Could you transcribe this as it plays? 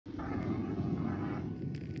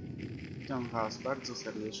Witam Was bardzo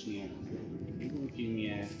serdecznie w drugim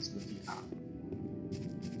filmie z Gothica.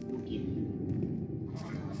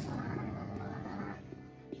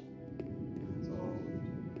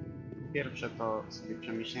 Pierwsze to sobie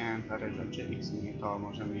przemyślałem parę rzeczy i w sumie to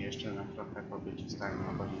możemy jeszcze na trochę pobyć w starym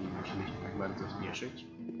obozie, nie musimy się tak bardzo spieszyć.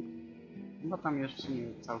 Bo tam jest w sumie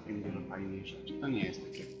całkiem dużo fajnych rzeczy. To nie jest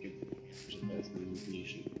takie, że to jest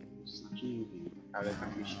najnudniejszy. To znaczy nie mówię, ale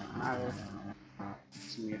tak myślę, ale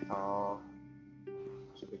w sumie to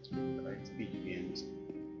żeby trochę zbić, więc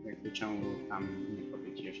jakby czemu tam nie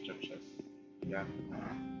pobyć jeszcze przez chwilę.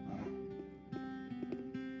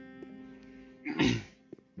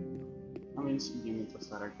 No więc idziemy do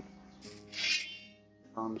starego.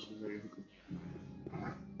 Wydawało mi się, że już godzina.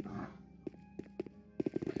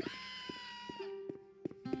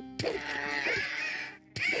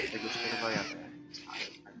 Tego chyba jadę.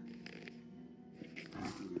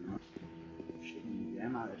 Już się nie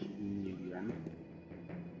wiem, ale się nie biłem.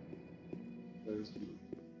 To jest bil.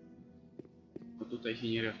 Bo tutaj się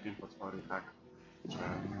nie respią potwory, tak?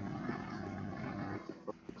 Że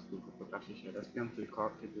po prostu potrafię się respią,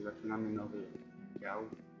 tylko kiedy zaczynamy nowy dział,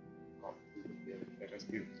 o, dopiero się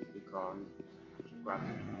respią, to tylko na przykład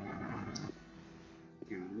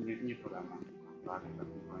nie podam nam tak nie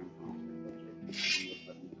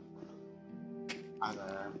pamiętam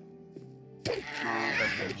ale no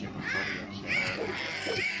tak będzie potwory się,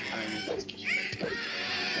 ale nie wszystkie się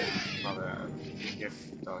ale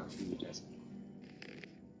to się nie respią.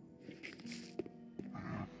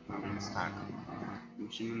 No więc tak,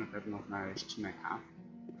 musimy na pewno znaleźć mecha.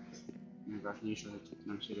 Najważniejsze rzeczy, które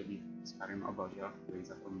nam się robi w starym obozie, o której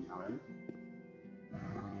zapomniałem.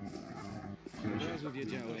 Od razu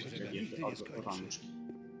wiedziałeś, że nigdy nie skończy.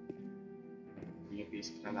 Lepiej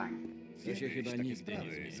skradanie. To się chyba nigdy nie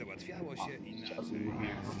zmieni. Załatwiało się inaczej. O tym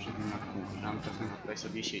mówiłem w poprzednim odcinku, że on czasem tutaj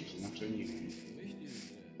sobie siedzi, znaczy nie wiem.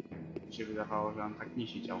 Mi się wydawało, że on tak nie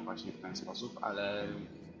siedział właśnie w ten sposób, ale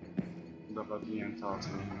udowodniłem to, co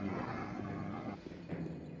nie mówiłem.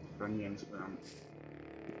 Broniłem swoją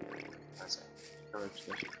tezę. Ciekawe, czy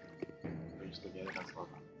też to jest to wielka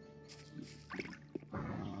słowa.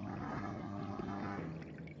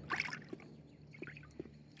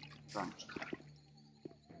 Rączka.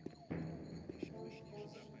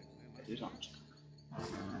 Rączka.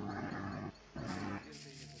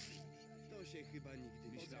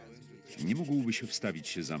 Nie mógłbyś wstawić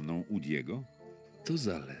się za mną u Diego? To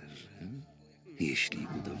zależy. Jeśli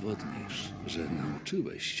udowodnisz, że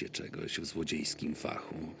nauczyłeś się czegoś w złodziejskim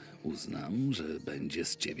fachu, uznam, że będzie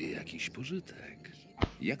z ciebie jakiś pożytek.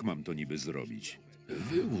 Jak mam to niby zrobić?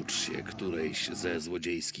 Wyucz się którejś ze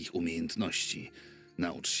złodziejskich umiejętności.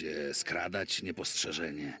 Naucz się skradać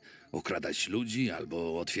niepostrzeżenie, okradać ludzi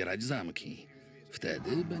albo otwierać zamki.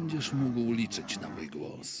 Wtedy będziesz mógł liczyć na mój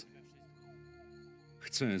głos.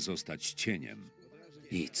 Chcę zostać cieniem.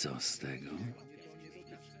 I co z tego?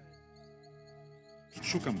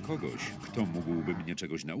 Szukam kogoś, kto mógłby mnie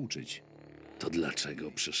czegoś nauczyć. To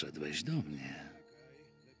dlaczego przyszedłeś do mnie?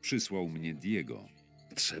 Przysłał mnie Diego.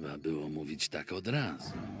 Trzeba było mówić tak od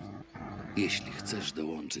razu. Jeśli chcesz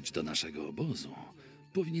dołączyć do naszego obozu,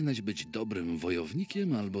 powinieneś być dobrym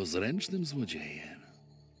wojownikiem albo zręcznym złodziejem.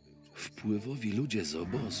 Wpływowi ludzie z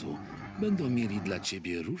obozu będą mieli dla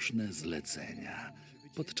ciebie różne zlecenia,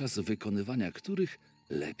 podczas wykonywania których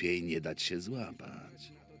lepiej nie dać się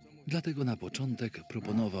złapać. Dlatego na początek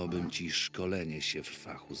proponowałbym ci szkolenie się w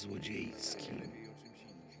fachu złodziejskim.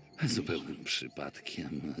 Zupełnym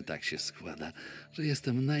przypadkiem tak się składa, że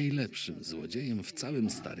jestem najlepszym złodziejem w całym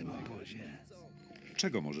starym obozie.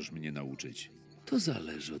 Czego możesz mnie nauczyć? To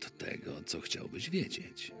zależy od tego, co chciałbyś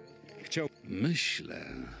wiedzieć.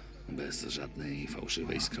 Myślę, bez żadnej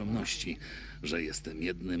fałszywej skromności, że jestem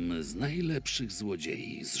jednym z najlepszych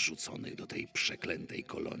złodziei zrzuconych do tej przeklętej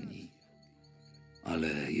kolonii.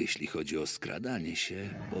 Ale jeśli chodzi o skradanie się,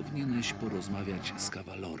 powinieneś porozmawiać z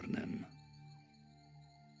kawalornem.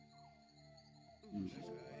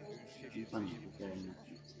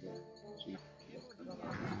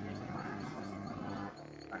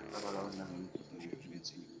 Tak, kawalorne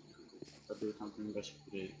to był tamten gość,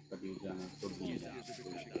 który robił dla nas dobienia.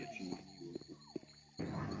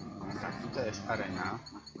 Tak, tutaj jest arena,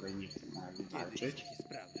 na której nie chcę na razie walczyć.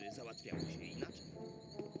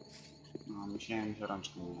 No, myślałem, że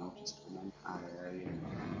rączkę nie nauczy skradania, ale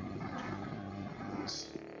jednak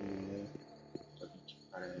zrobić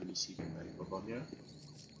parę misji tutaj w obozie.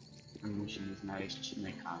 Musimy znaleźć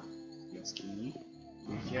mecha w jaskini.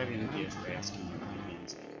 Więc ja wiem, gdzie jest ta jaskinia mniej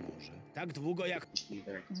więcej. Może. Tak długo jak...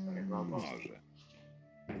 Niedaleko swojego obozu. Może.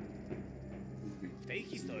 W tej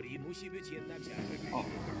historii musi być jedna książka. O!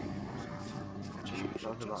 Oczywiście.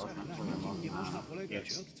 to chyba oznacza, że można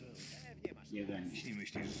piec jedzenie. Jeśli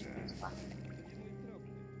myślisz, że... Tak.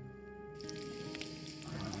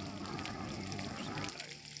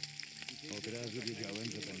 Od razu wiedziałem,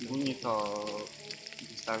 że będę... Ogólnie to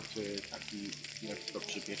wystarczy taki lekko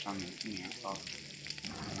przypieczony mięso,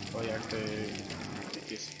 bo jakby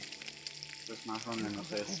jak jest zasmażone, no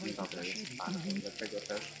to jest niedobre, jest twarde, dlatego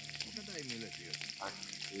też Pogadajmy lepiej o tym. tak,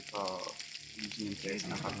 tylko wzięcie jest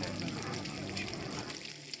na patelni.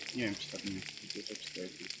 Nie wiem, czy to nie jest czy to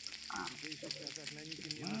jest... A,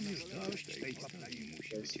 dobra. Mam już dość tej historii. Musi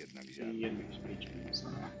To być jest jednak ziarno. jednych z 5 minut.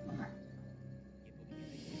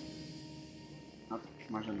 No to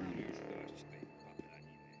możemy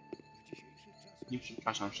nie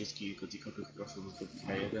przepraszam wszystkich godzikowych głosów z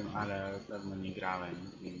Gothica 1, ale dawno nie grałem,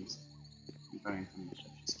 więc nie pamiętam jeszcze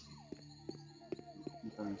wszystkiego.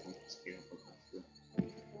 Nie pamiętam wszystkiego po prostu.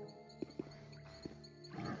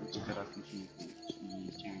 Gdzie teraz musimy pójść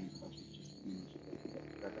i chciałem zobaczyć, czy wspomnieć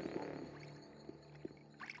o gadać dalej.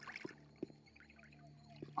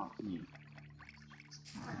 O, nie.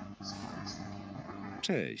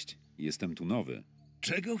 Cześć, jestem tu nowy.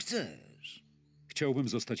 Czego chcesz? Chciałbym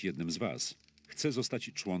zostać jednym z was. Chcę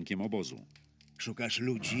zostać członkiem obozu. Szukasz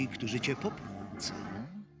ludzi, którzy cię poprą, co?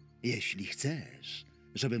 Jeśli chcesz,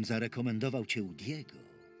 żebym zarekomendował cię u Diego,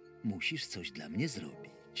 musisz coś dla mnie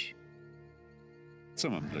zrobić. Co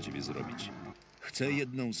mam dla ciebie zrobić? Chcę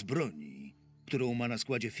jedną z broni, którą ma na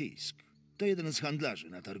składzie Fisk. To jeden z handlarzy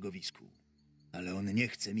na targowisku. Ale on nie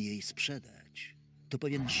chce mi jej sprzedać. To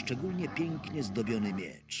pewien szczególnie pięknie zdobiony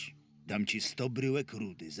miecz. Dam ci 100 bryłek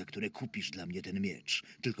rudy, za które kupisz dla mnie ten miecz.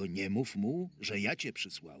 Tylko nie mów mu, że ja cię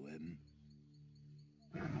przysłałem.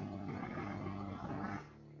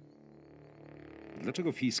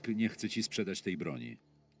 Dlaczego Fisk nie chce ci sprzedać tej broni?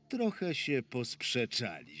 Trochę się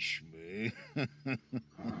posprzeczaliśmy.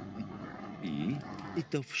 I? I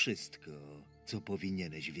to wszystko, co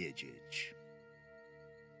powinieneś wiedzieć.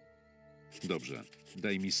 Dobrze,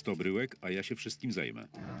 daj mi 100 bryłek, a ja się wszystkim zajmę.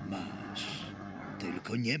 Masz.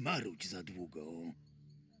 Tylko nie marudź za długo.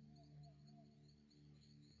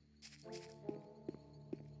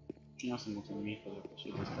 Przyniosę mu ten miecz, bo to się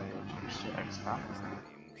dostaje oczywiście extra.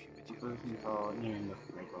 No powiedzmy to nie wiem do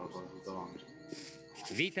którego obozu dołączy.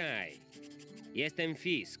 Witaj! Jestem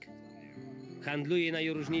Fisk. Handluję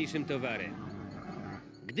najróżniejszym towarem.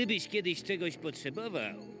 Gdybyś kiedyś czegoś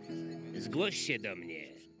potrzebował, zgłoś się do mnie.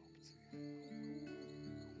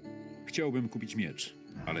 Chciałbym kupić miecz,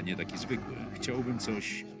 ale nie taki zwykły. Chciałbym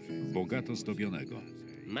coś bogato zdobionego.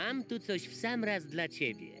 Mam tu coś w sam raz dla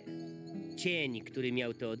ciebie. Cień, który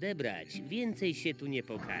miał to odebrać, więcej się tu nie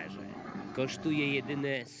pokaże. Kosztuje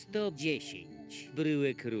jedyne 110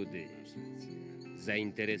 bryłek rudy.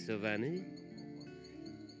 Zainteresowany?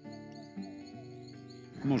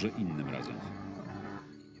 Może innym razem.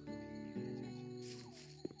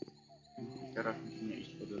 Teraz musimy iść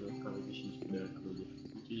po dodatkowe 10 pudełek ludzi.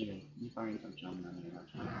 Znaczy nie wiem, nie pamiętam czy on na nie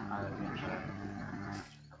raczej, ale wiem, że...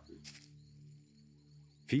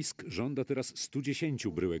 Fisk żąda teraz 110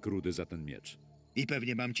 bryłek rudy za ten miecz. I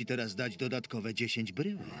pewnie mam ci teraz dać dodatkowe 10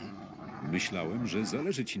 bryłek. Myślałem, że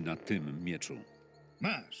zależy ci na tym mieczu.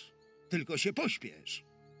 Masz. Tylko się pośpiesz.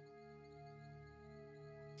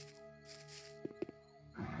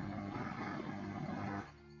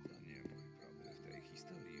 To nie mój problem w tej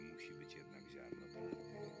historii. Musi być jednak ziarno prawdy.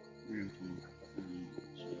 Nie wiem czy nie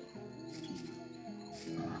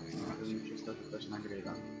Gdybym przestał to też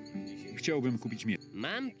nagrywa. Chciałbym kupić miecz.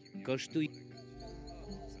 Mam? Kosztuje...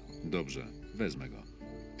 Dobrze, wezmę go.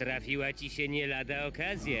 Trafiła ci się nie lada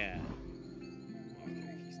okazja.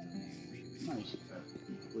 No i super.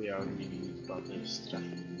 Kupuję od niewinnych, bo to jest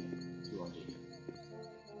straszny złodziej.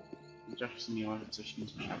 Chociaż w sumie może coś nie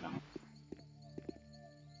sprzedam.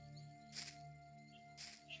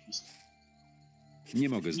 Świst. Nie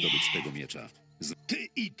mogę zdobyć tego miecza. Ty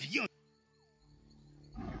idiot!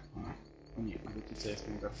 O nie, ale co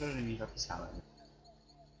jestem dobrze, że nie zapisałem.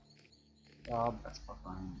 Dobra,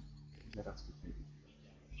 spokojnie. Zaraz tutaj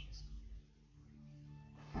wszystko.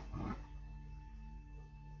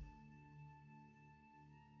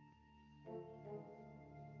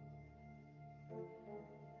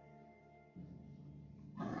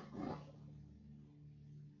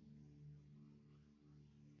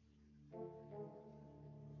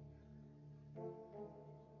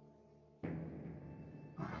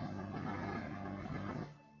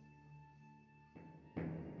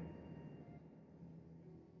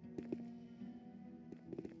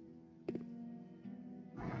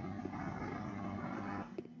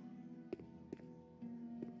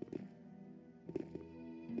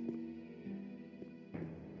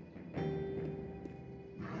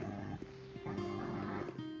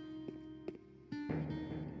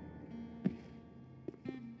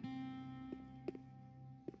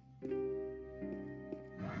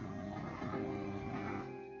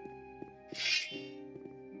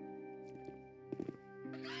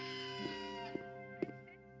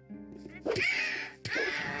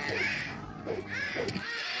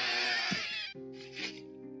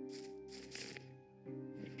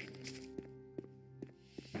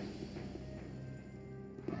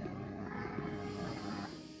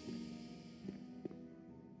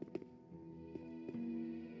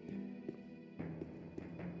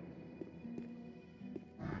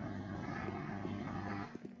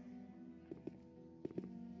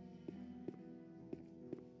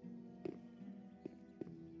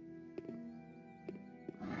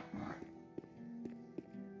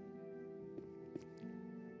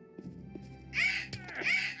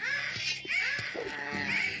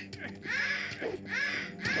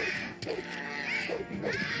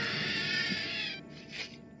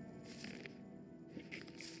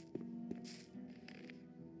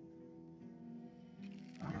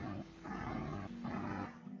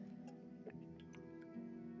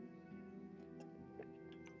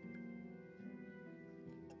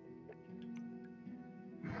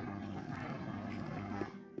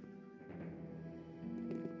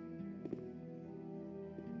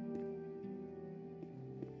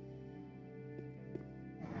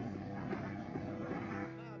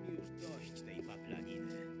 Mam już dość tej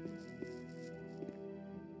paplaniny.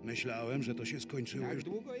 Myślałem, że to się skończyło już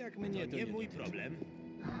Długo jak mnie To nie mój problem.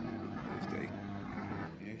 w tej...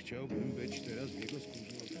 Nie chciałbym być teraz w jego skórze.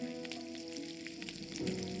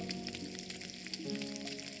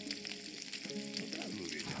 Od razu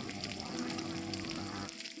wiedziałem.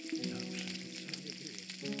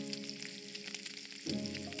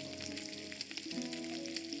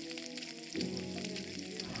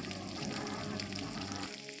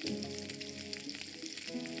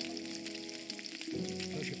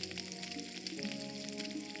 To się...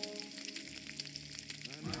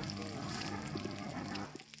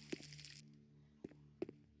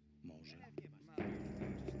 Może.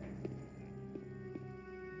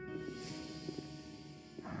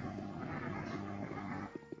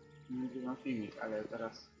 Nagrywam filmik, ale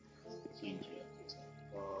teraz zdjęcie jakby co,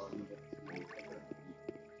 bo nie wiem,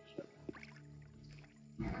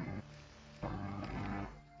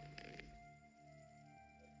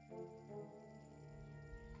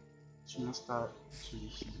 Trzynasta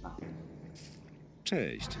 32.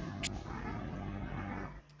 Cześć.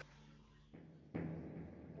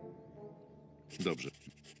 Dobrze.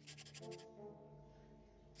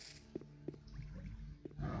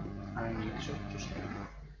 Ale nie 3 czy 4.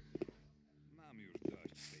 Mam już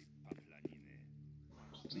dość tej paplaniny.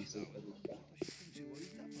 Czy nie sobie powiedzieć, tak? To się skończyło i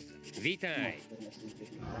dla potem. Witaj. No, 14 Zawsze to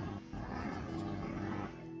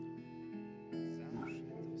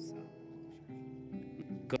samo.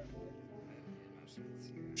 Masz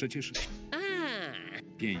rację. Przecież A,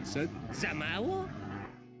 500 za mało?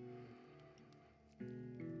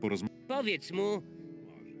 porozmawiać. Powiedz mu. Może.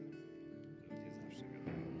 Ludzie zawsze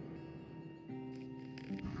gadają.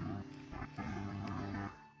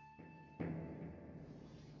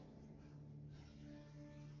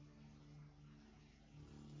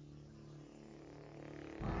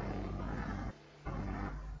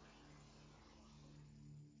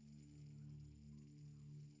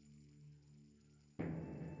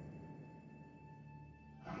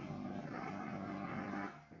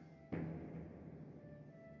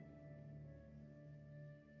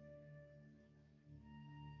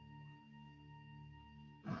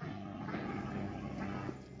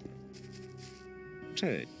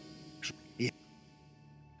 Cześć. Ja-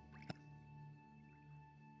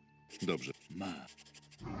 Dobrze. Ma.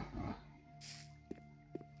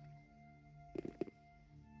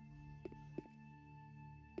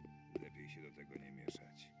 Lepiej się do tego nie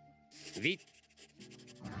mieszać.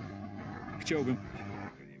 Chciałbym. Do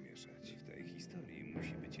tego nie mieszać. W tej historii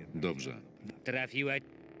musi być jedna Dobrze. ziarno prawdy. Trafiła.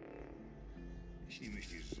 Jeśli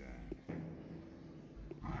myślisz, że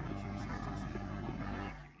w dzisiejszych czasach na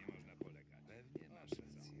nikim nie można polegać, pewnie masz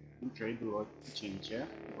rację. Okej, było cięcie,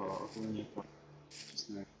 bo ogólnie to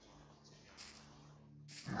wcisnąłem.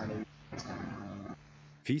 Ale już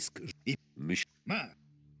Fisk. Myśl. Ma.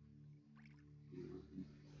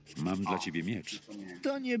 Mam dla ciebie miecz. zapomniałem.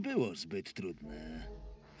 To nie było zbyt trudne.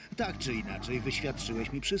 Tak czy inaczej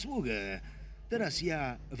wyświadczyłeś mi przysługę. Teraz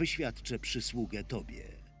ja wyświadczę przysługę tobie.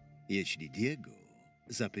 Jeśli Diego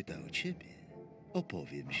zapyta o ciebie,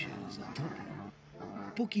 opowiem się za tobą.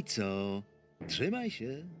 Póki co, trzymaj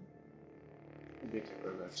się. Lubię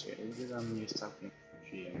tego rzeczy. Dla mnie jest całkiem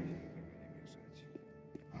przyjemny.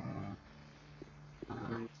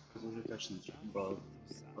 To jest użyteczny, bo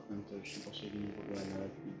potem to już chyba się w ogóle nie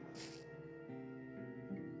lepiej.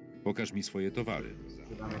 Pokaż mi swoje towary.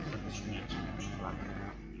 Używamy trochę śmieci na przykład.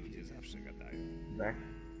 Ludzie zawsze gadają. Tak?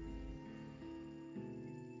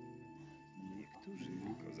 Niektórzy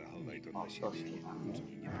lubią Tylko zachowaj to O, dla to siebie. czytam.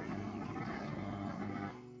 Inni nie powinni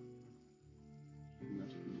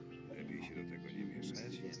wiedzieć. Lepiej się do tego nie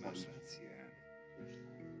mieszać. Masz rację.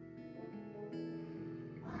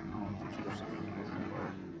 Ty zawsze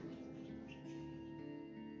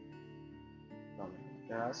Dobra,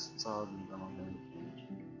 teraz co od niego możemy wziąć?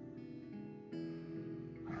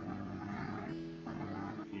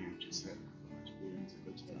 Nie wiem, czy sobie kupujący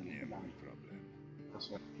do To ciebie nie dam. mój problem. To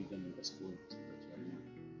sobie idziemy bez kłódcy do ciebie.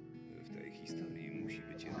 W tej historii musi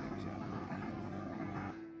być jednak ziarno prawdy.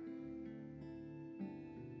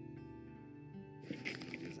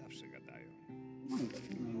 Ludzie zawsze gadają. No i tak,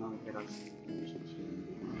 no i mamy teraz myślę, że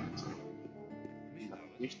więcej.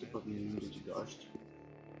 Gdzieś tu powinien być gość,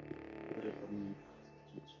 który powinien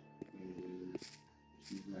wrócić.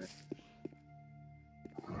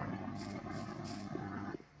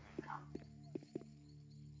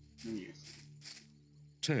 No nie jest.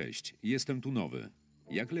 Cześć, jestem tu nowy.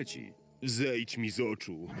 Jak leci? Zejdź mi z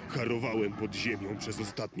oczu. Harowałem pod ziemią przez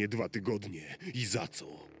ostatnie 2 tygodnie. I za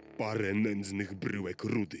co? Parę nędznych bryłek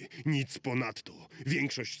rudy. Nic ponadto.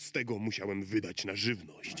 Większość z tego musiałem wydać na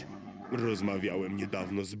żywność. Rozmawiałem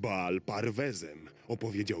niedawno z Baal Parwezem.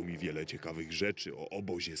 Opowiedział mi wiele ciekawych rzeczy o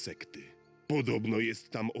obozie sekty. Podobno jest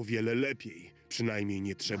tam o wiele lepiej. Przynajmniej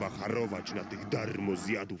nie trzeba harować na tych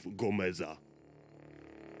darmozjadów Gomeza.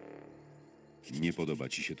 Nie podoba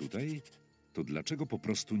ci się tutaj? To dlaczego po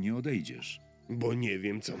prostu nie odejdziesz? Bo nie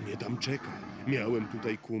wiem, co mnie tam czeka. Miałem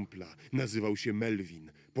tutaj kumpla. Nazywał się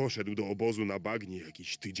Melvin. Poszedł do obozu na bagnie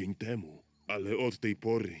jakiś tydzień temu. Ale od tej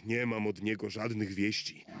pory nie mam od niego żadnych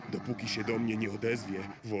wieści. Dopóki się do mnie nie odezwie,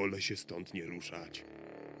 wolę się stąd nie ruszać.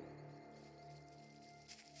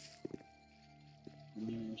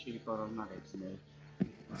 Nie musieli porozmawiać z nim.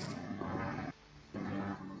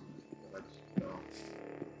 Będziemy mogli prowadzić do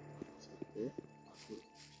sekty.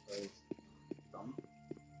 To jest dom.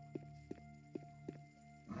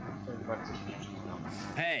 To jest bardzo śmieszny dom.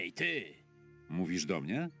 Hej, ty! Mówisz do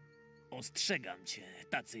mnie? Ostrzegam cię,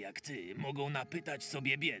 tacy jak ty mogą napytać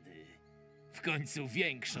sobie biedy. W końcu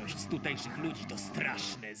większość z tutejszych ludzi to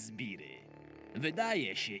straszne zbiry.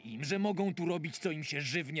 Wydaje się im, że mogą tu robić, co im się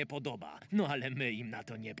żywnie podoba, no ale my im na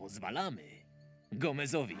to nie pozwalamy.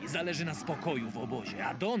 Gomezowi zależy na spokoju w obozie,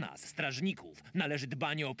 a do nas, strażników, należy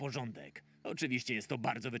dbanie o porządek. Oczywiście jest to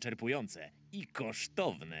bardzo wyczerpujące i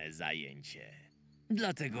kosztowne zajęcie.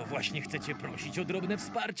 Dlatego właśnie chcecie prosić o drobne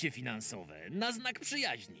wsparcie finansowe, na znak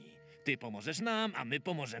przyjaźni. Ty pomożesz nam, a my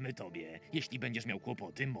pomożemy tobie. Jeśli będziesz miał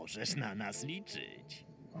kłopoty, możesz na nas liczyć.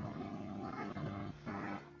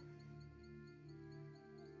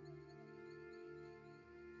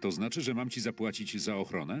 To znaczy, że mam ci zapłacić za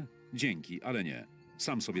ochronę? Dzięki, ale nie.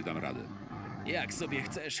 Sam sobie dam radę. Jak sobie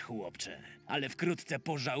chcesz, chłopcze, ale wkrótce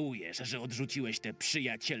pożałujesz, że odrzuciłeś tę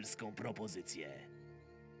przyjacielską propozycję.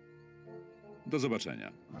 Do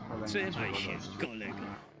zobaczenia. Trzymaj się, kolego.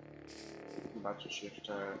 Zobaczysz,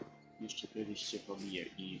 jeszcze kiedyś cię pobije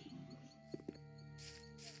i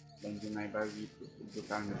będzie najbardziej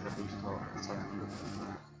brutalne zabójstwo w całym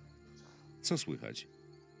świecie. Co słychać?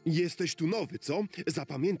 Jesteś tu nowy, co?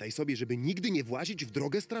 Zapamiętaj sobie, żeby nigdy nie włazić w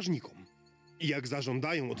drogę strażnikom. I jak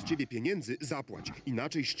zażądają od ciebie pieniędzy, zapłać.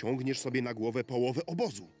 Inaczej ściągniesz sobie na głowę połowę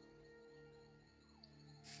obozu.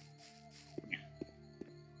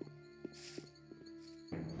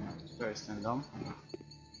 To jest ten dom?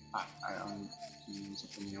 Ale on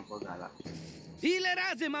zapomniał pogadać. Ile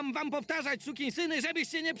razy mam wam powtarzać, sukinsyny,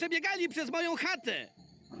 żebyście nie przebiegali przez moją chatę?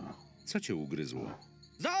 Co cię ugryzło?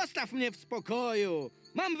 Zostaw mnie w spokoju!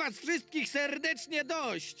 Mam was wszystkich serdecznie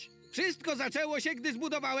dość! Wszystko zaczęło się, gdy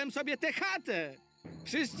zbudowałem sobie tę chatę!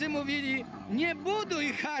 Wszyscy mówili, nie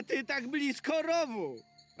buduj chaty tak blisko rowu!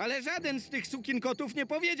 Ale żaden z tych sukinkotów nie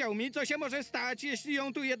powiedział mi, co się może stać, jeśli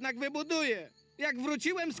ją tu jednak wybuduję. Jak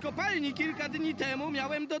wróciłem z kopalni kilka dni temu,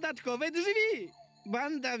 miałem dodatkowe drzwi.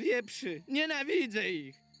 Banda wieprzy, nienawidzę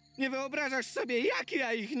ich. Nie wyobrażasz sobie, jak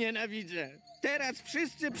ja ich nienawidzę. Teraz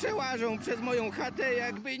wszyscy przełażą przez moją chatę,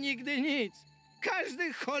 jakby nigdy nic.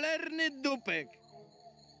 Każdy cholerny dupek.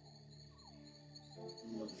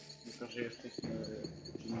 No, tylko, że jesteśmy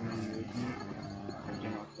uczynnymi ludźmi,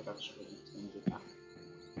 będziemy akurat szkodzić będzie tak.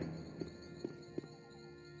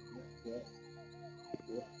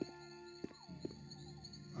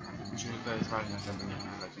 Myślę, że to jest ważne, żeby nie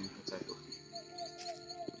używać NPC-ów.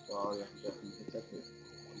 Bo jak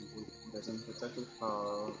bez NPC-ów,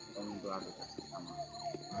 to nie byłaby taka sama.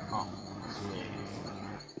 O, zły.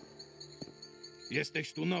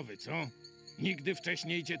 Jesteś tu nowy, co? Nigdy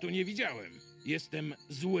wcześniej cię tu nie widziałem. Jestem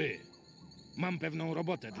zły. Mam pewną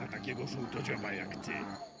robotę dla takiego żółtodzioba jak ty.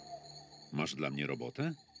 Masz dla mnie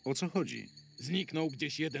robotę? O co chodzi? Zniknął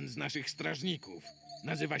gdzieś jeden z naszych strażników.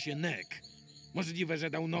 Nazywa się Nek. Możliwe, że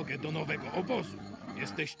dał nogę do nowego obozu.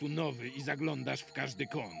 Jesteś tu nowy i zaglądasz w każdy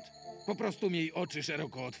kąt. Po prostu miej oczy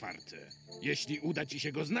szeroko otwarte. Jeśli uda ci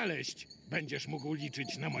się go znaleźć, będziesz mógł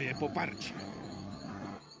liczyć na moje poparcie.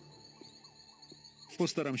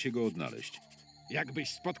 Postaram się go odnaleźć. Jakbyś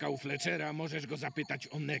spotkał Fletchera, możesz go zapytać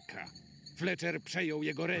o Neka. Fletcher przejął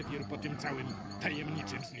jego rewir po tym całym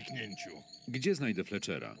tajemniczym zniknięciu. Gdzie znajdę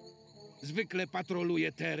Fletchera? Zwykle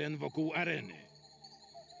patroluje teren wokół areny.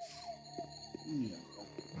 Nie.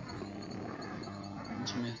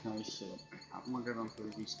 Musimy znaleźć się. A mogę wam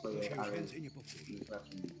powiedzieć swoje, ale raczej nie.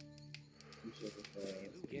 Myślę, że to...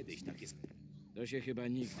 Kiedyś takie... To się chyba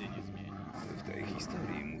nigdy nie zmieni. W tej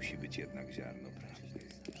historii musi być jednak ziarno prawdy.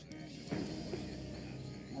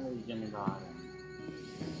 Ale idziemy do areny.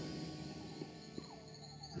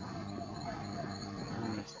 No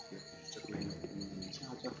niestety, szczególnie w tym momencie,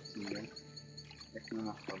 chociaż w sumie, jak na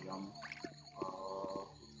nas poziom, to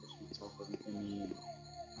jesteśmy całkowitymi...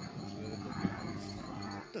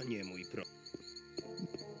 To nie mój problem.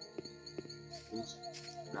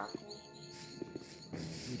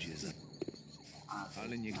 Ludzie za... A,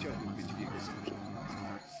 Ale nie chciałbym być w jego skórze.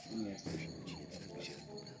 nie jesteś.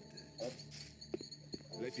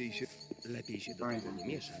 Lepiej się do tego nie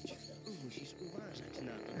mieszać. Musisz uważać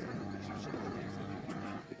na to, co mówisz przy okazji.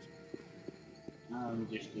 A,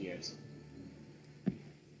 gdzieś tu jest.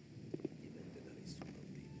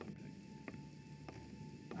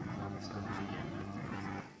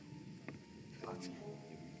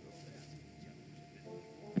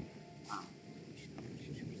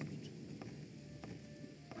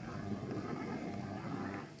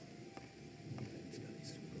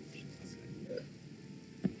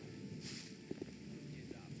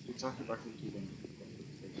 I co chyba kliknę?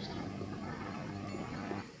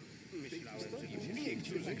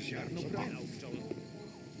 ziarno prawdy.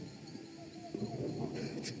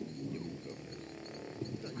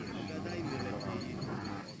 To nie gadajmy lepiej.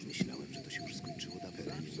 Myślałem, że to się już skończyło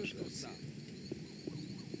dawno.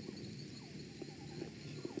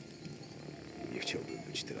 Nie chciałbym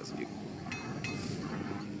być teraz w jego...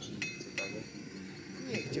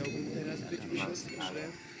 Nie chciałbym teraz być u siostrze.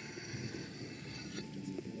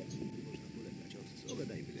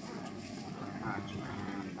 Pogadajmy lepiej. A, czyli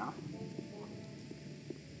nie.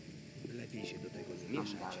 Lepiej się do tego nie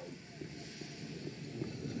mieszać.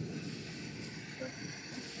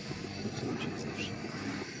 Ludzie zawsze...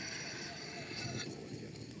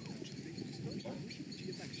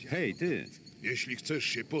 Hej, ty! Jeśli chcesz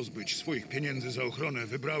się pozbyć swoich pieniędzy za ochronę,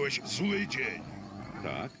 wybrałeś zły dzień.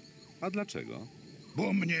 Tak? A dlaczego?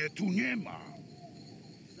 Bo mnie tu nie ma.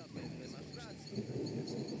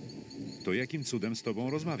 To jakim cudem z tobą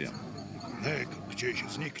rozmawiam? Nek gdzieś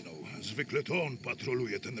zniknął. Zwykle to on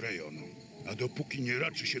patroluje ten rejon. A dopóki nie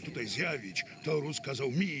raczy się tutaj zjawić, to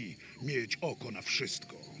rozkazał mi mieć oko na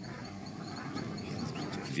wszystko.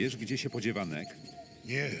 Wiesz, gdzie się podziewa Nek?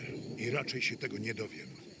 Nie, i raczej się tego nie dowiem.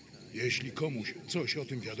 Jeśli komuś coś o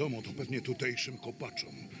tym wiadomo, to pewnie tutejszym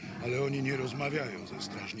kopaczom. Ale oni nie rozmawiają ze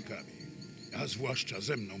strażnikami. A zwłaszcza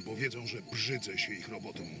ze mną, bo wiedzą, że brzydzę się ich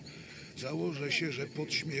robotą. Założę się, że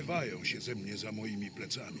podśmiewają się ze mnie za moimi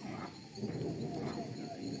plecami.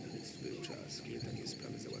 Był czas, kiedy takie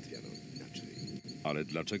sprawy załatwiano inaczej. Ale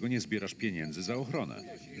dlaczego nie zbierasz pieniędzy za ochronę?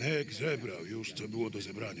 Nek zebrał już, co było do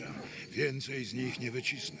zebrania. Więcej z nich nie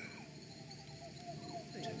wycisnę.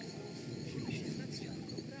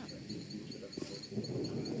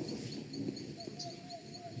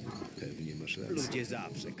 Pewnie masz rację. Ludzie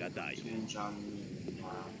zawsze gadają.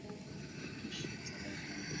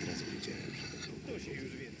 Od razu wiedziałem, że to To się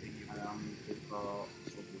już więcej nie... Ale on tylko...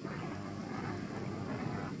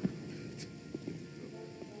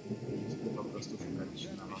 Po prostu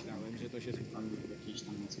szukać na Myślałem, że to się... on jakiś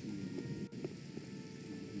tam jest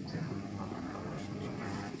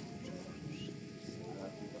ale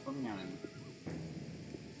zapomniałem.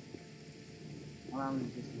 Ale on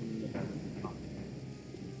jest nie tak.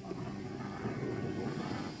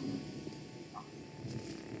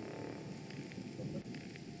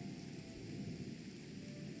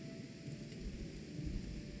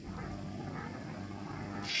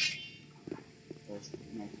 To jest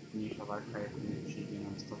najtrudniejsza walka, jaką przyjdzie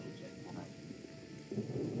nam stworzyć jak na razie.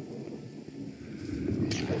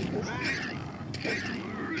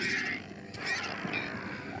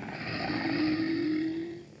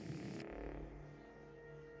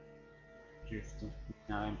 Już to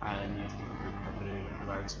wspomniałem, ale nie jestem dobry w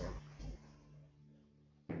walce.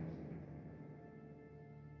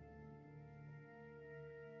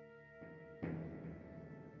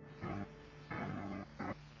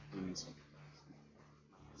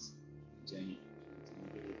 Dzień,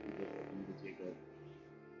 będzie jego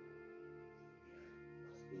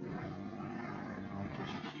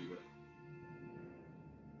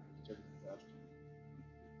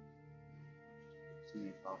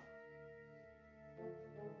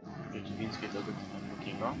wszystkie do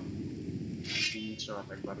drugiego. Nie trzeba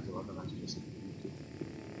tak bardzo ładować przez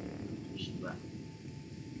siłę.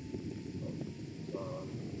 To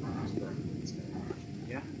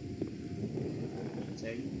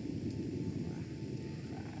więcej.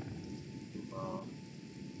 Bo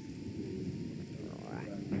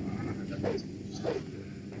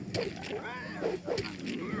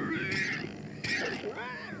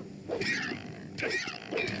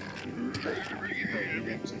nie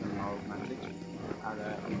wiem, co to miało znaczyć,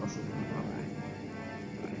 ale on poszedł trochę.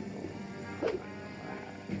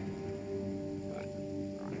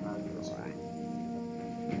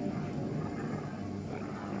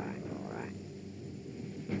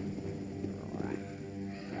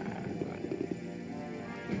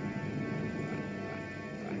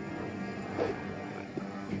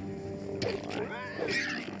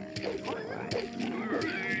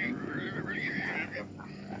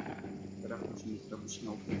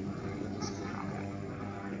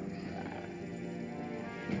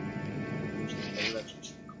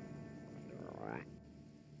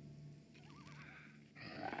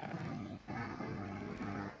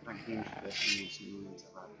 Wiem, że też nic nie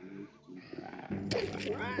zawarli.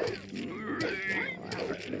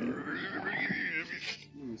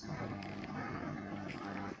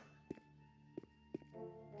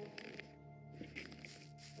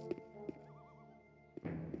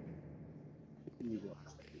 Nie było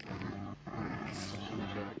aż takiego. Coś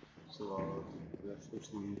się psuło ze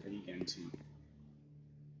sztuczną inteligencją.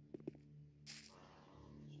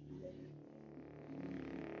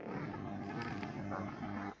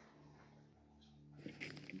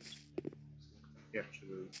 Pierwszy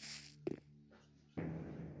był.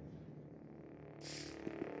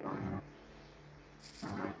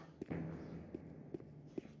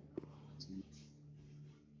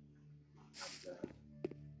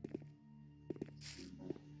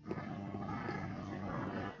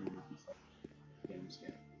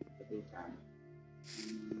 To był ten.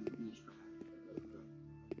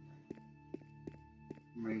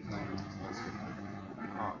 Moim zdaniem to jest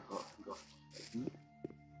Gothic.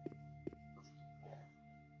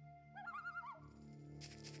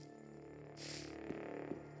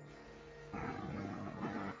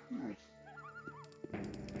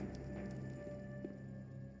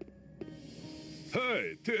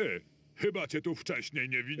 Hej, ty! Chyba cię tu wcześniej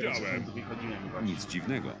nie widziałem. Nic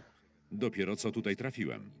dziwnego. Dopiero co tutaj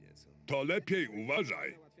trafiłem. To lepiej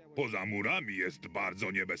uważaj. Poza murami jest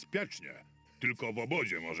bardzo niebezpiecznie. Tylko w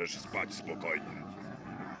obozie możesz spać spokojnie.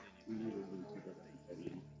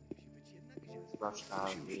 Zwłaszcza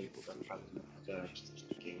czy coś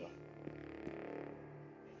takiego.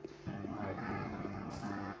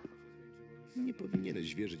 Nie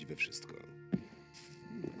powinieneś wierzyć we wszystko.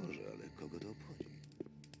 Może, ale kogo to obchodzi?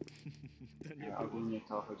 Ogólnie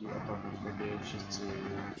to chodzi o to, że wtedy wszyscy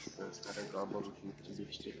ze starego obozu się ciebie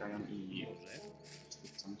wściekają i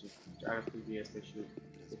chcą cię wkurzyć, ale wtedy jesteś na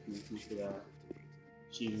tyle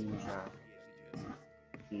silny, że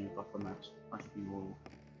nie pokonać 8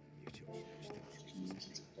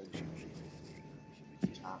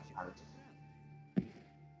 ale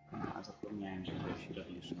a zapomniałem, że to jest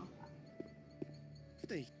drewniana.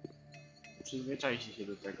 Przyzwyczajcie się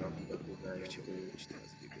do tego, że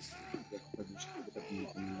jak wchodzisz do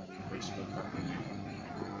drewnianego, nie możesz wejść do drewnianego.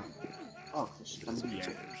 O, ktoś tam bije.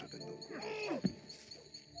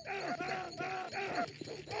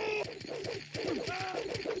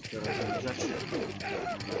 Rzeczy.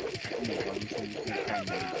 Nie, bo muszę mieć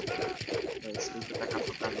niechętnie. To jest tylko taka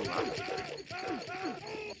pokazowa.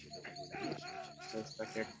 To jest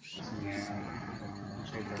tak jak w sumie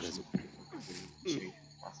dzisiaj też dzisiaj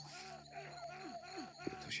pasa.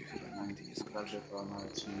 To się chyba nigdy nie skończy. Że to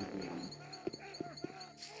nawet się nie biją.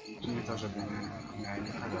 Nie to, żeby miałem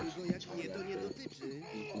nie chodać, ale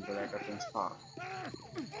nie dolega ten sport.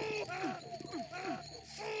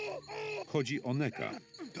 Chodzi o Neka.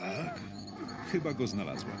 Tak? Chyba go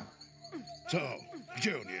znalazłem. Co?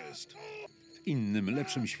 Gdzie on jest? W innym,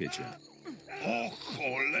 lepszym świecie. O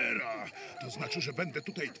cholera! To znaczy, że będę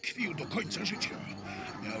tutaj tkwił do końca życia.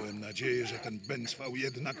 Miałem nadzieję, że ten bęcwał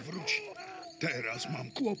jednak wróci. Teraz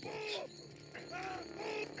mam kłopot.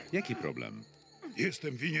 Jaki problem?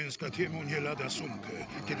 Jestem winien Skatiemu nie lada sumkę.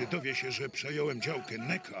 Kiedy dowie się, że przejąłem działkę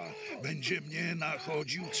Neka, będzie mnie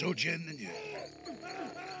nachodził codziennie.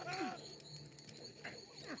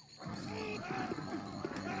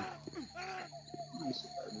 No i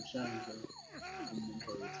super, myślałem, że innym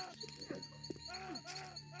powiedz coś takiego.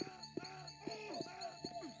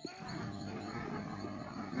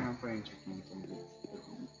 Nie mam pojęcia, kim to był.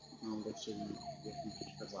 No, gościowi jak mi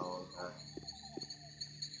przeszkadzało, że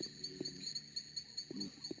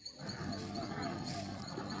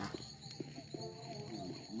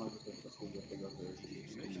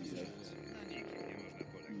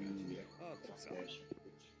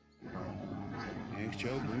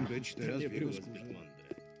być teraz w jego skórze.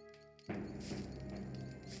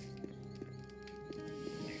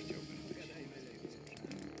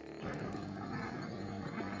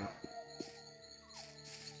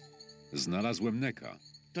 Znalazłem Neka.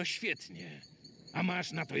 To świetnie. A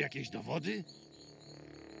masz na to jakieś dowody?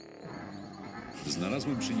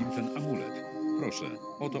 Znalazłem przy nim ten amulet. Proszę,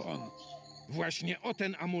 oto on. Właśnie o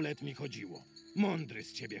ten amulet mi chodziło. Mądry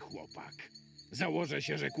z ciebie chłopak. Założę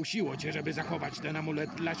się, że kusiło cię, żeby zachować ten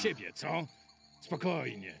amulet dla siebie, co?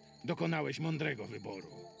 Spokojnie, dokonałeś mądrego wyboru.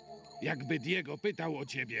 Jakby Diego pytał o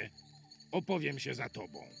ciebie, opowiem się za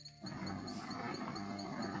tobą.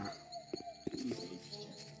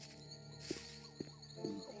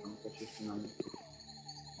 Ktoś jeszcze nam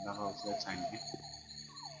dawał zlecenie.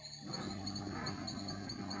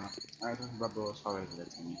 Ale to chyba było słabe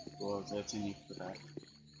zlecenie. Było zlecenie, które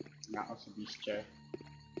ja osobiście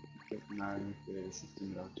wykonałem w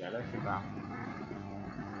 6 rozdziale chyba.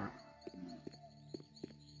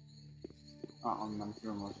 O, on nam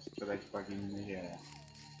chyba może sprzedać bagienne ziele.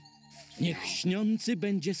 Niech śniący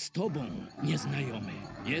będzie z tobą, nieznajomy.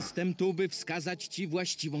 Jestem tu, by wskazać ci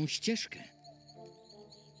właściwą ścieżkę.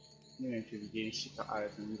 Nie wiem, czy widzieliście to, ale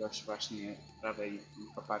ten gość właśnie prawej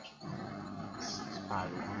kopaczy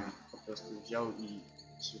spalił. On po prostu wziął i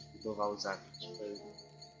się próbował zabić. To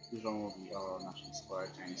dużo mówi o naszym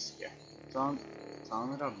społeczeństwie. Co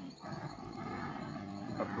on robi?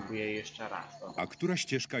 Chyba próbuje jeszcze raz. A która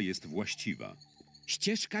ścieżka jest właściwa?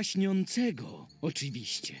 Ścieżka śniącego,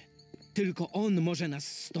 oczywiście. Tylko on może nas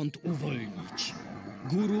stąd uwolnić.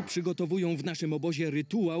 Guru przygotowują w naszym obozie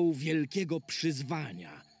rytuał wielkiego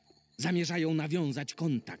przyzwania. Zamierzają nawiązać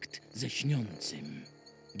kontakt ze śniącym.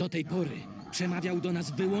 Do tej pory przemawiał do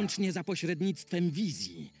nas wyłącznie za pośrednictwem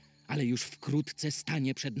wizji, ale już wkrótce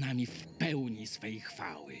stanie przed nami w pełni swej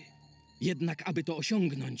chwały. Jednak aby to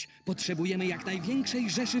osiągnąć, potrzebujemy jak największej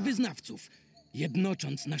rzeszy wyznawców.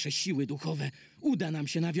 Jednocząc nasze siły duchowe, uda nam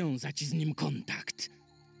się nawiązać z nim kontakt.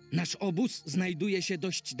 Nasz obóz znajduje się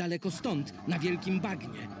dość daleko stąd, na wielkim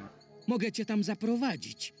bagnie. Mogę cię tam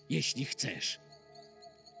zaprowadzić, jeśli chcesz.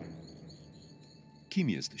 Kim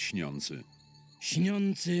jest śniący?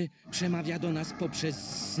 Śniący przemawia do nas poprzez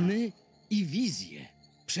sny i wizje.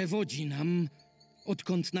 Przewodzi nam,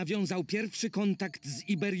 odkąd nawiązał pierwszy kontakt z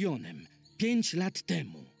Iberionem 5 lat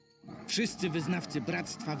temu. Wszyscy wyznawcy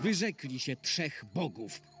bractwa wyrzekli się 3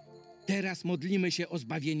 bogów. Teraz modlimy się o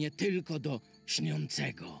zbawienie tylko do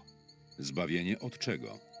śniącego. Zbawienie od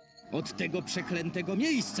czego? Od tego przeklętego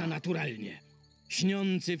miejsca naturalnie.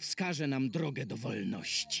 Śniący wskaże nam drogę do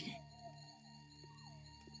wolności.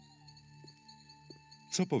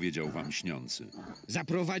 Co powiedział wam śniący?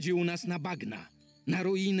 Zaprowadził nas na bagna, na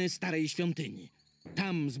ruiny starej świątyni.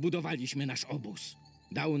 Tam zbudowaliśmy nasz obóz.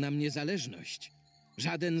 Dał nam niezależność.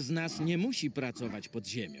 Żaden z nas nie musi pracować pod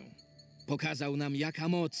ziemią. Pokazał nam, jaka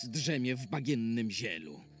moc drzemie w bagiennym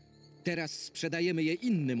zielu. Teraz sprzedajemy je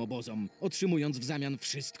innym obozom, otrzymując w zamian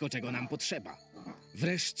wszystko, czego nam potrzeba.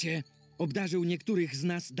 Wreszcie obdarzył niektórych z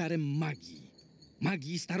nas darem magii.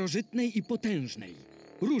 Magii starożytnej i potężnej.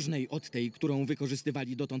 Różnej od tej, którą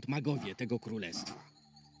wykorzystywali dotąd magowie tego królestwa.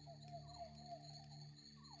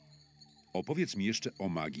 Opowiedz mi jeszcze o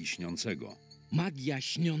magii śniącego. Magia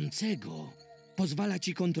śniącego pozwala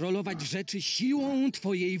ci kontrolować rzeczy siłą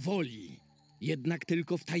twojej woli. Jednak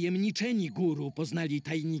tylko wtajemniczeni guru poznali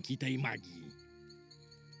tajniki tej magii.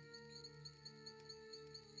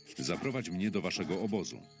 Zaprowadź mnie do waszego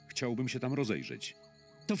obozu. Chciałbym się tam rozejrzeć.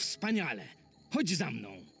 To wspaniale. Chodź za mną.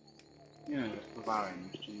 Nie wiem, żartowałem,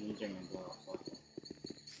 jeszcze nie idziemy do obozu.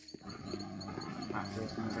 A, to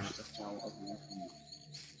jest ten gość, co chciał odnieść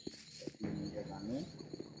mi gadany.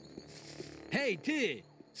 Hej, ty!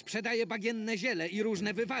 Sprzedaję bagienne ziele i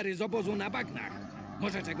różne wywary z obozu na bagnach.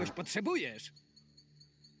 Może czegoś potrzebujesz?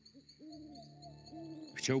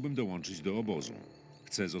 Chciałbym dołączyć do obozu.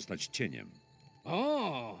 Chcę zostać cieniem.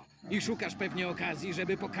 O! I szukasz pewnie okazji,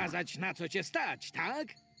 żeby pokazać, na co cię stać, tak?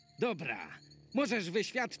 Dobra. Możesz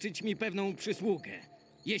wyświadczyć mi pewną przysługę.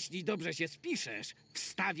 Jeśli dobrze się spiszesz,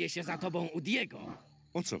 wstawię się za tobą u Diego.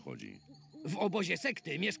 O co chodzi? W obozie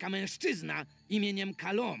sekty mieszka mężczyzna imieniem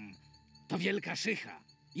Kalom. To wielka szycha.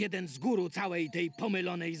 Jeden z guru całej tej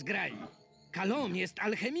pomylonej zgrai. Kalom jest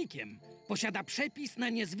alchemikiem. Posiada przepis na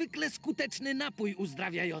niezwykle skuteczny napój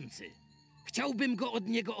uzdrawiający. Chciałbym go od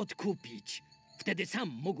niego odkupić. Wtedy sam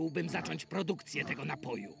mógłbym zacząć produkcję tego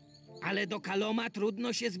napoju. Ale do Kaloma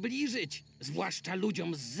trudno się zbliżyć, zwłaszcza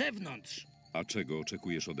ludziom z zewnątrz. A czego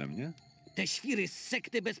oczekujesz ode mnie? Te świry z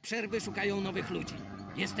sekty bez przerwy szukają nowych ludzi.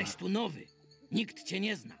 Jesteś tu nowy. Nikt cię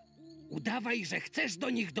nie zna. Udawaj, że chcesz do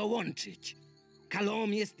nich dołączyć.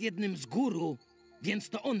 Kalom jest jednym z guru, więc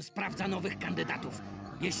to on sprawdza nowych kandydatów.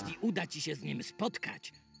 Jeśli uda ci się z nim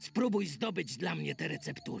spotkać, spróbuj zdobyć dla mnie tę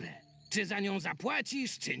recepturę. Czy za nią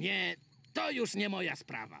zapłacisz, czy nie, to już nie moja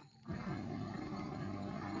sprawa.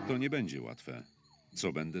 To nie będzie łatwe.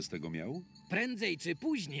 Co będę z tego miał? Prędzej czy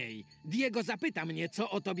później Diego zapyta mnie, co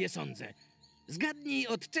o tobie sądzę. Zgadnij,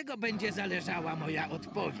 od czego będzie zależała moja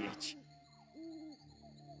odpowiedź.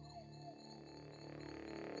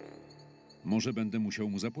 Może będę musiał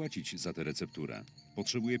mu zapłacić za tę recepturę.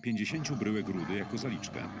 Potrzebuję 50 bryłek rudy jako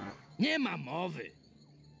zaliczkę. Nie ma mowy.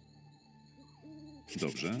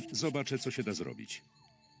 Dobrze, zobaczę, co się da zrobić.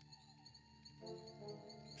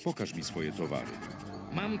 Pokaż mi swoje towary.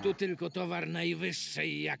 Mam tu tylko towar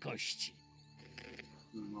najwyższej jakości.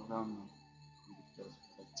 Możemy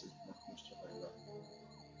wykorzystać coś wartościowego.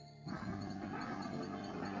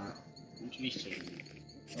 Oczywiście, że nie.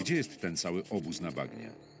 Gdzie jest ten cały obóz na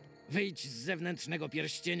bagnie? Wyjdź z zewnętrznego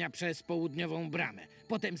pierścienia przez południową bramę.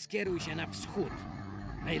 Potem skieruj się na wschód.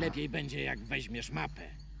 Najlepiej będzie, jak weźmiesz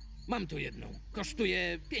mapę. Mam tu jedną.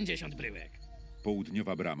 Kosztuje 50 bryłek.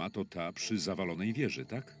 Południowa brama to ta przy zawalonej wieży,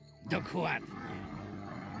 tak? Dokładnie.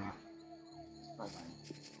 Spadaj.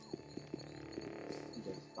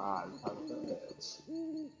 Idę spać, ale to jest.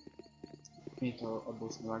 I to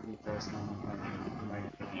obóz Wagi to jest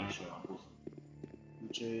najtrudniejszy obóz.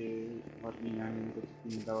 Czy Warminianin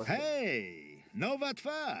nie dało się... Hej! Nowa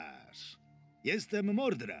twarz! Jestem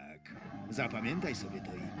Mordrak. Zapamiętaj sobie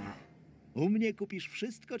to imię. U mnie kupisz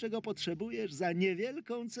wszystko, czego potrzebujesz za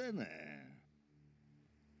niewielką cenę.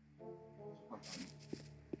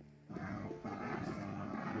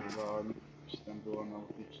 Bo się tam było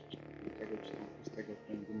nauczyć tego czy tam pustego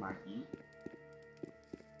kręgu magii.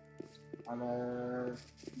 Ale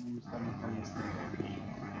moim zdaniem tam jest najlepiej.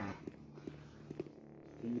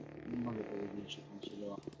 Nie mogę powiedzieć, że tam się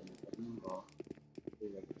działa na pewno, bo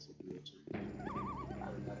tyle potrzebujecie.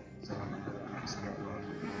 Ale na realizowanego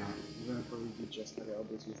możemy powiedzieć, że stary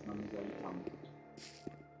obóz już mamy zaliczony.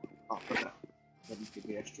 O, dobra. Zabity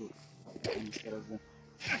go jaszczur. Więc teraz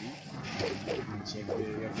więc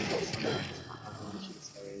jakby a to mi się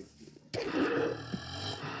dostaje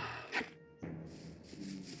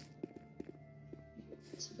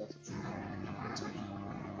sytuacja przyjmuje coś.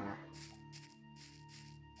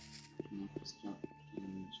 Czyli postawiam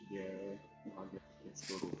sobie uwagę do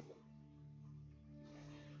jaszczurów.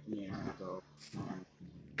 Nie jest to...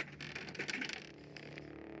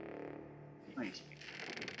 No i śmiech.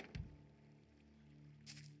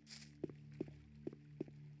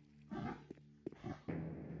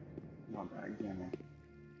 Dobra, idziemy.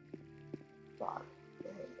 Tak, to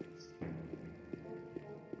jest.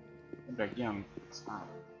 Dobra, idziemy.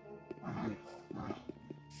 Stary. Nie to.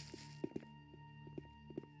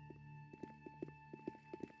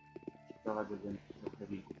 Przeprowadzę trochę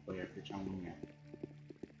wilków, bo jakby czemu nie.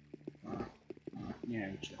 Nie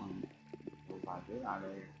wiem, czy on to uważy,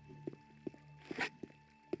 ale...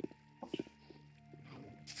 Dobrze.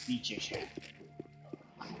 Bijcie się.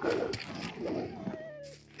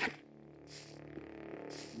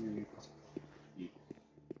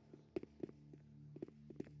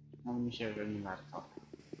 No myślę, że nie warto.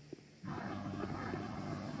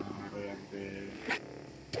 Bo jakby...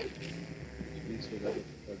 W przeciwieństwie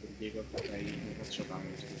do drugiego tutaj nie potrzeba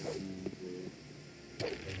mieć między...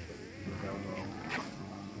 pełną...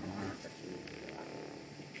 takiej...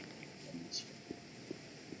 misję.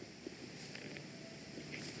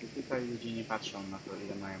 I tutaj ludzie nie patrzą na to,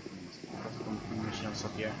 ile mają pieniędzy. Po prostu myślą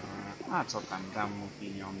sobie, a co tam, dam mu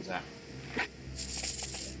pieniądze.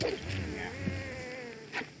 Nie.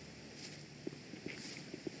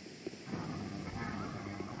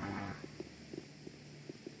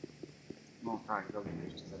 No tak, dobrze,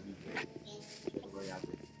 jeszcze zabity. Sierwojady.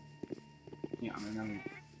 Nie, ale na mnie.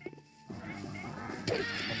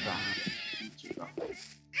 Dobra, bijcie go.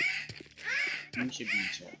 Nim się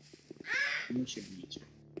bijcie. Nim się bijcie.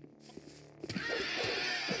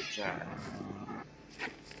 Dobrze.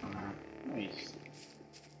 No i...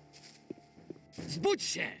 Zbudź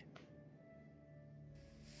się!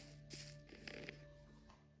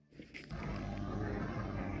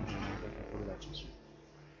 Muszę się trochę podleczyć.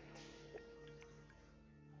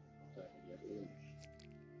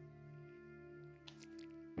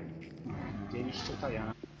 Widzieliście to?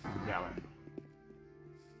 Ja widziałem.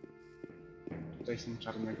 Tutaj są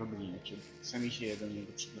czarne gobliny. Czy sami się je do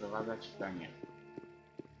niego przyprowadzać? To nie.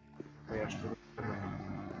 To ja szczur...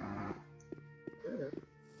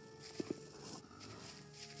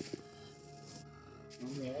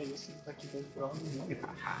 No nie, jestem taki bezbronny.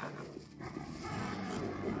 Haha.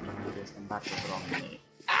 Jestem bardzo brony.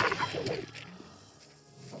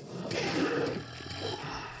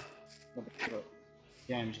 Dobra, to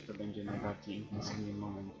Wiem, że to będzie najbardziej intensywny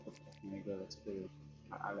moment podczas mojego let's playu,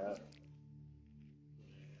 ale...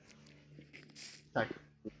 Tak,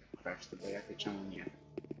 grać to, bo jakie czemu nie?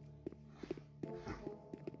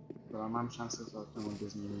 Skoro mam szansę, to czemu by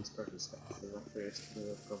z niej nie skorzystać? To zawsze jest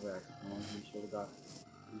dodatkowe ekstra, może mi się uda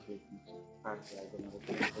wyświetlić kartę, albo nawet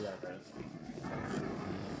tylko level.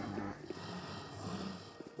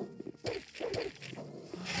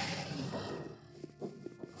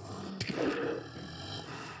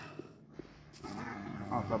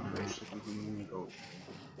 O, dobrze, jeszcze tam do niego.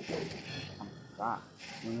 Tak,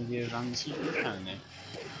 mam nadzieję, że on jest śmiertelny.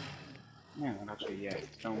 Nie no, raczej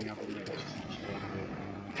jest. Czemu miałbym nie dać się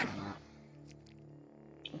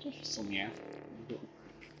chociaż w sumie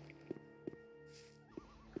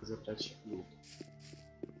zebrać lód.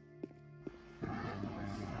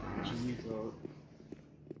 Jeżeli nie, to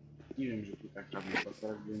nie wiem, że tu tak robię, bo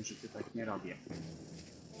teraz wiem, że tu tak nie robię.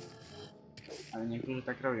 Ale niektórzy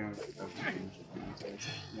tak robią, że to wiem, że to co jest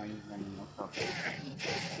moim zdaniem okropne.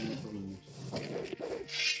 To nie powinno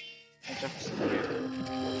się. Chociaż w sumie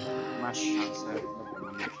masz szansę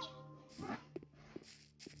na mieście.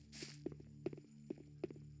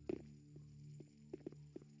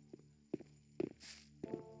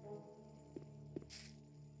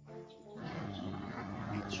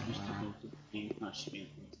 Mam 30 punktów piękności,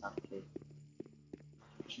 więc wystarczy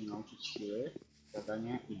się nauczyć siły,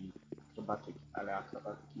 zadania i akrobatyki, ale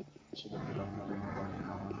akrobatyki się dopiero w nowym poziomie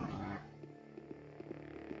nauczyć.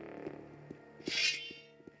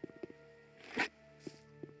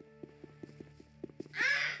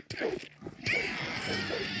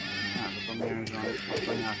 A, zapomniałem, że on jest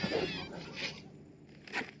podkoniarza.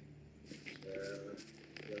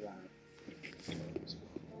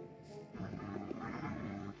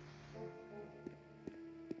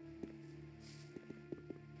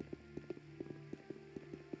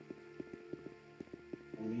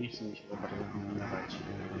 Nie chcę mi się za bardzo kombinować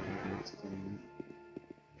z tym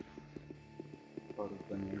porów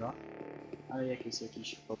do niego, ale jak jest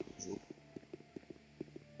jakiś podrzut,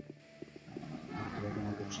 którego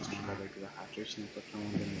mogę przez przypadek zahaczyć, no to czemu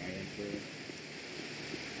by nie, jakby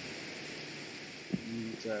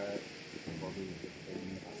nie widzę powodu, żeby tego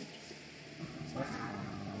nie robić.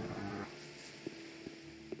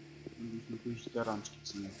 Mogliśmy pójść do rączki,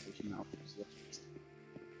 co nie pójść na oprócz złotwisty.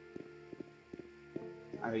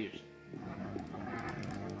 Ale już.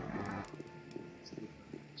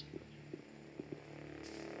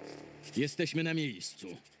 Jesteśmy na miejscu.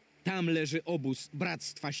 Tam leży obóz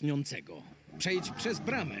Bractwa Śniącego. Przejdź przez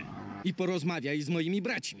bramę i porozmawiaj z moimi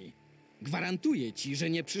braćmi. Gwarantuję ci, że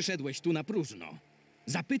nie przyszedłeś tu na próżno.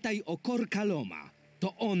 Zapytaj o Korkaloma.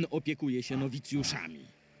 To on opiekuje się nowicjuszami.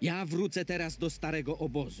 Ja wrócę teraz do starego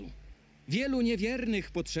obozu. Wielu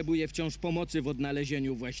niewiernych potrzebuje wciąż pomocy w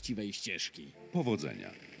odnalezieniu właściwej ścieżki.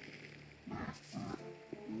 Powodzenia.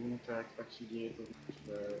 No to jak tak się dzieje, to znaczy,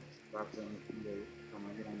 że sprawdzę, ile już to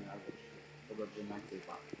nagranie, albo czy to dobrze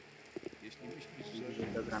nagrywa. Jeśli myślisz,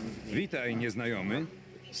 że... Witaj, nieznajomy.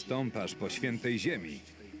 Stąpasz po świętej ziemi.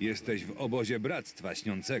 Jesteś w obozie Bractwa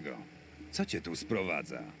Śniącego. Co cię tu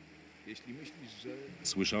sprowadza? Jeśli myślisz, że...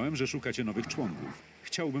 Słyszałem, że szukacie nowych członków.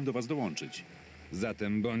 Chciałbym do was dołączyć.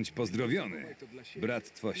 Zatem bądź pozdrowiony.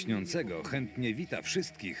 Bractwo Śniącego chętnie wita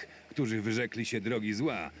wszystkich, którzy wyrzekli się drogi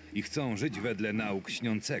zła i chcą żyć wedle nauk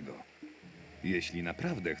Śniącego. Jeśli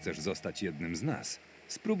naprawdę chcesz zostać jednym z nas,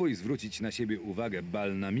 spróbuj zwrócić na siebie uwagę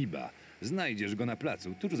Balnamiba. Znajdziesz go na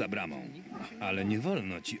placu, tuż za bramą. Ale nie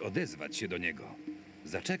wolno ci odezwać się do niego.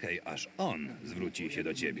 Zaczekaj, aż on zwróci się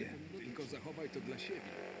do ciebie. Tylko zachowaj to dla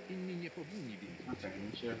siebie. Inni nie powinni wiedzieć. Okej,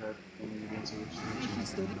 myślę, że to mniej więcej już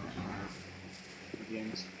skończymy.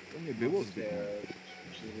 Więc To nie było zbyt...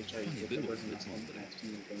 przyzwyczaić do tego, że następny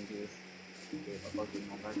odcinek będzie w obozie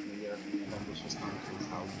na bagnie i ja nie będę się stąd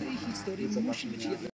ruszał. W tej historii musi być jedna